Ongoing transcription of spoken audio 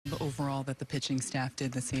overall that the pitching staff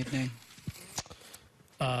did this evening?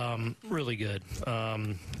 Really good.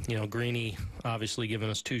 Greeny obviously giving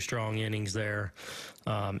us 2 strong innings there.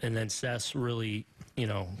 And then Sess really,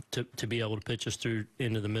 to be able to pitch us through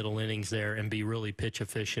into the middle innings there and be really pitch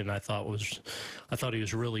efficient, I thought he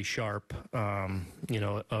was really sharp. A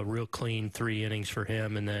real clean 3 innings for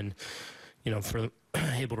him. And then, for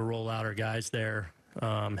able to roll out our guys there,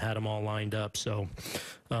 had them all lined up. So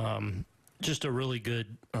just a really good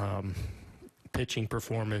pitching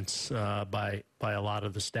performance by a lot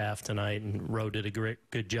of the staff tonight, and Rowe did a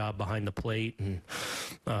good job behind the plate, and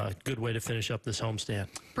good way to finish up this homestand.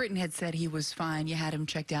 Britton had said he was fine. You had him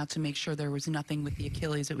checked out to make sure there was nothing with the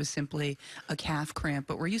Achilles. It was simply a calf cramp.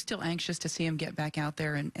 But were you still anxious to see him get back out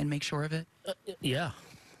there and make sure of it? Yeah,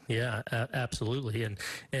 absolutely.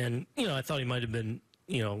 And I thought he might have been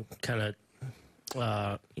kind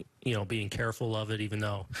of being careful of it, even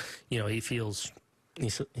though he feels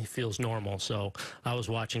normal. So I was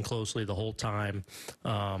watching closely the whole time,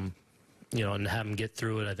 and have him get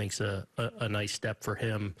through it, I think is a nice step for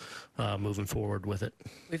him moving forward with it.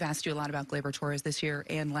 We've asked you a lot about Gleyber Torres this year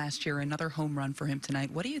and last year. Another home run for him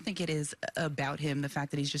tonight. What do you think it is about him, the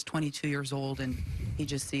fact that he's just 22 years old and he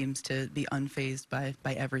just seems to be unfazed by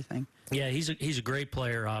everything? Yeah, he's a great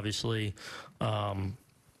player, obviously.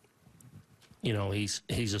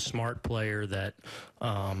 He's a smart player that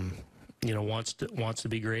wants to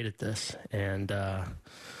be great at this, and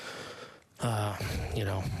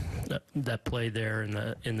that play there in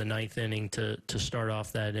the 9th inning to start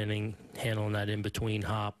off that inning, handling that in between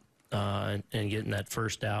hop and getting that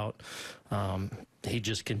first out. He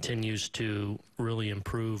just continues to really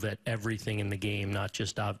improve at everything in the game, not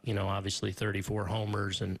just obviously 34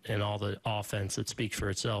 homers and all the offense that speaks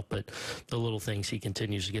for itself, but the little things he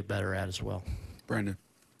continues to get better at as well. Brandon.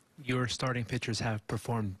 Your starting pitchers have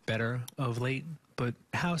performed better of late, but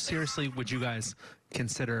how seriously would you guys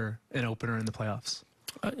consider an opener in the playoffs?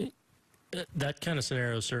 That kind of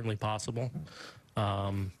scenario is certainly possible.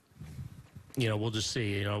 We'll just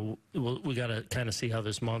see. We got to kind of see how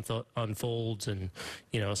this month unfolds, and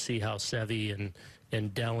see how Sevy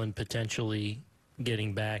and Dellin potentially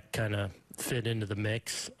getting back kind of fit into the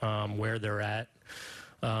mix, where they're at.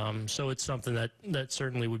 So it's something that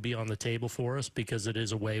certainly would be on the table for us, because it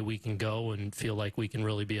is a way we can go and feel like we can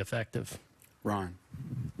really be effective. Ron.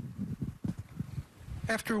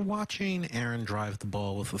 After watching Aaron drive the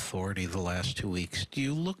ball with authority the last 2 weeks, do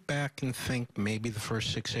you look back and think maybe the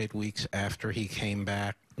first 6-8 weeks after he came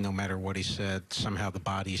back, no matter what he said, somehow the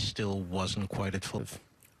body still wasn't quite at full?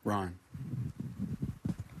 Ron.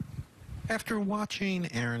 After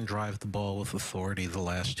watching Aaron drive the ball with authority the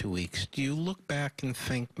last 2 weeks, do you look back and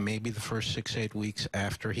think maybe the first 6-8 weeks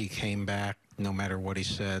after he came back, no matter what he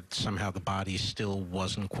said, somehow the body still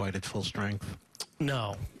wasn't quite at full strength?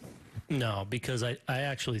 No, because I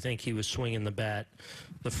actually think he was swinging the bat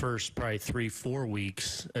the first probably 3-4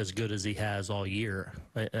 weeks as good as he has all year.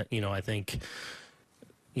 I think,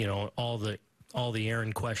 all the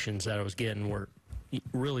Aaron questions that I was getting were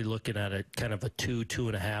really looking at a kind of a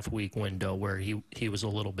 2.5 week window where he was a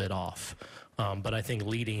little bit off. But I think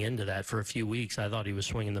leading into that for a few weeks, I thought he was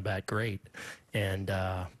swinging the bat great. And,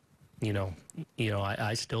 I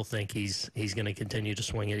still think he's going to continue to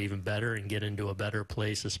swing it even better and get into a better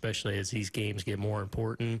place, especially as these games get more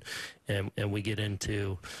important and we get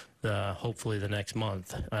into hopefully the next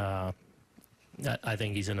month. I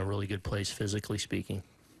think he's in a really good place physically speaking.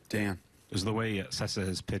 Dan. Is the way Sessa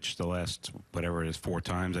has pitched the last, whatever it is, 4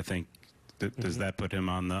 times, I think, does that put him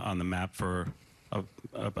on the map for a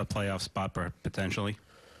playoff spot potentially?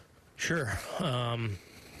 Sure.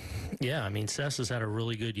 Yeah, I mean, Sessa's had a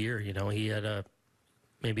really good year. He had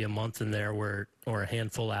maybe a month in there or a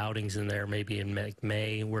handful of outings in there, maybe in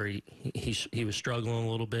May, where he was struggling a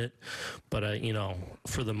little bit. But,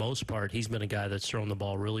 for the most part, he's been a guy that's thrown the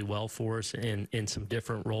ball really well for us in some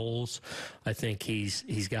different roles. I think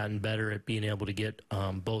he's gotten better at being able to get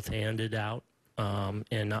both-handed out.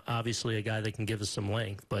 And obviously a guy that can give us some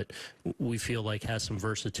length, but we feel like has some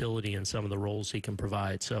versatility in some of the roles he can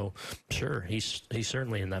provide. So, sure, he's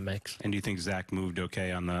certainly in that mix. And do you think Zach moved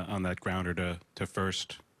okay on that grounder to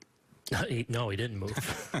first? No, he didn't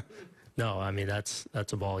move. No, I mean, that's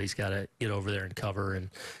a ball he's got to get over there and cover. And,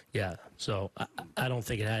 yeah, so I don't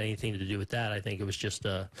think it had anything to do with that. I think it was just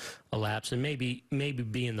a lapse. And maybe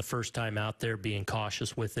being the first time out there, being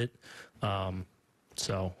cautious with it. And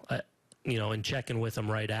checking with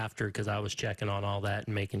him right after, because I was checking on all that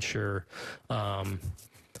and making sure, I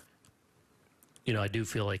do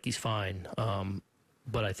feel like he's fine.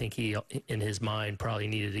 But I think he, in his mind, probably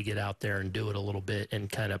needed to get out there and do it a little bit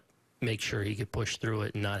and kind of make sure he could push through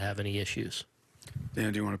it and not have any issues.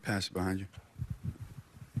 Dan, do you want to pass it behind you?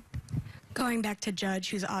 Going back to Judge,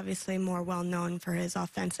 who's obviously more well-known for his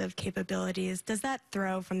offensive capabilities, does that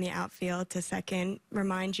throw from the outfield to second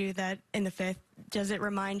remind you that in the fifth, does it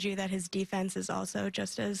remind you that his defense is also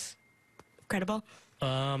just as credible?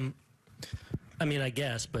 I mean, I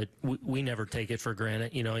guess, but we never take it for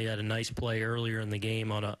granted. You know, he had a nice play earlier in the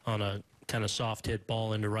game on a kind of soft hit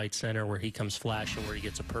ball into right center where he comes flashing, where he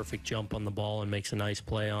gets a perfect jump on the ball and makes a nice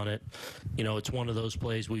play on it. You know, it's one of those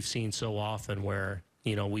plays we've seen so often where,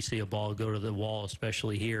 you know, we see a ball go to the wall,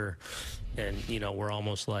 especially here, and, you know, we're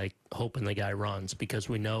almost like hoping the guy runs because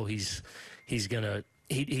we know he's going to.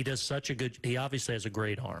 He does such a good – he obviously has a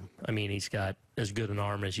great arm. I mean, he's got as good an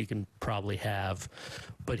arm as you can probably have.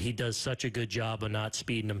 But he does such a good job of not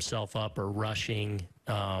speeding himself up or rushing,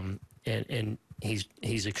 and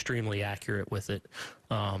he's extremely accurate with it.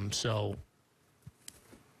 So,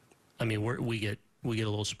 I mean, we get a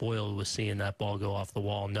little spoiled with seeing that ball go off the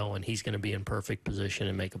wall, knowing he's going to be in perfect position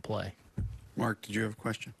and make a play. Mark, did you have a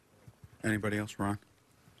question? Anybody else? Ron?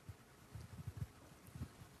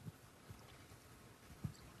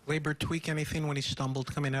 Labor tweak anything when he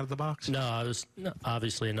stumbled coming out of the box? No, I was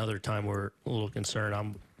obviously another time we're a little concerned.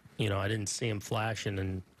 I didn't see him flashing,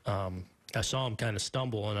 and I saw him kind of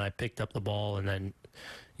stumble, and I picked up the ball, and then,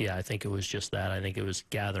 yeah, I think it was just that. I think it was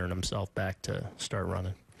gathering himself back to start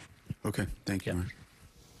running. Okay, thank you, Mark.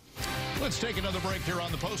 Let's take another break here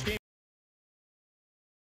on the postgame.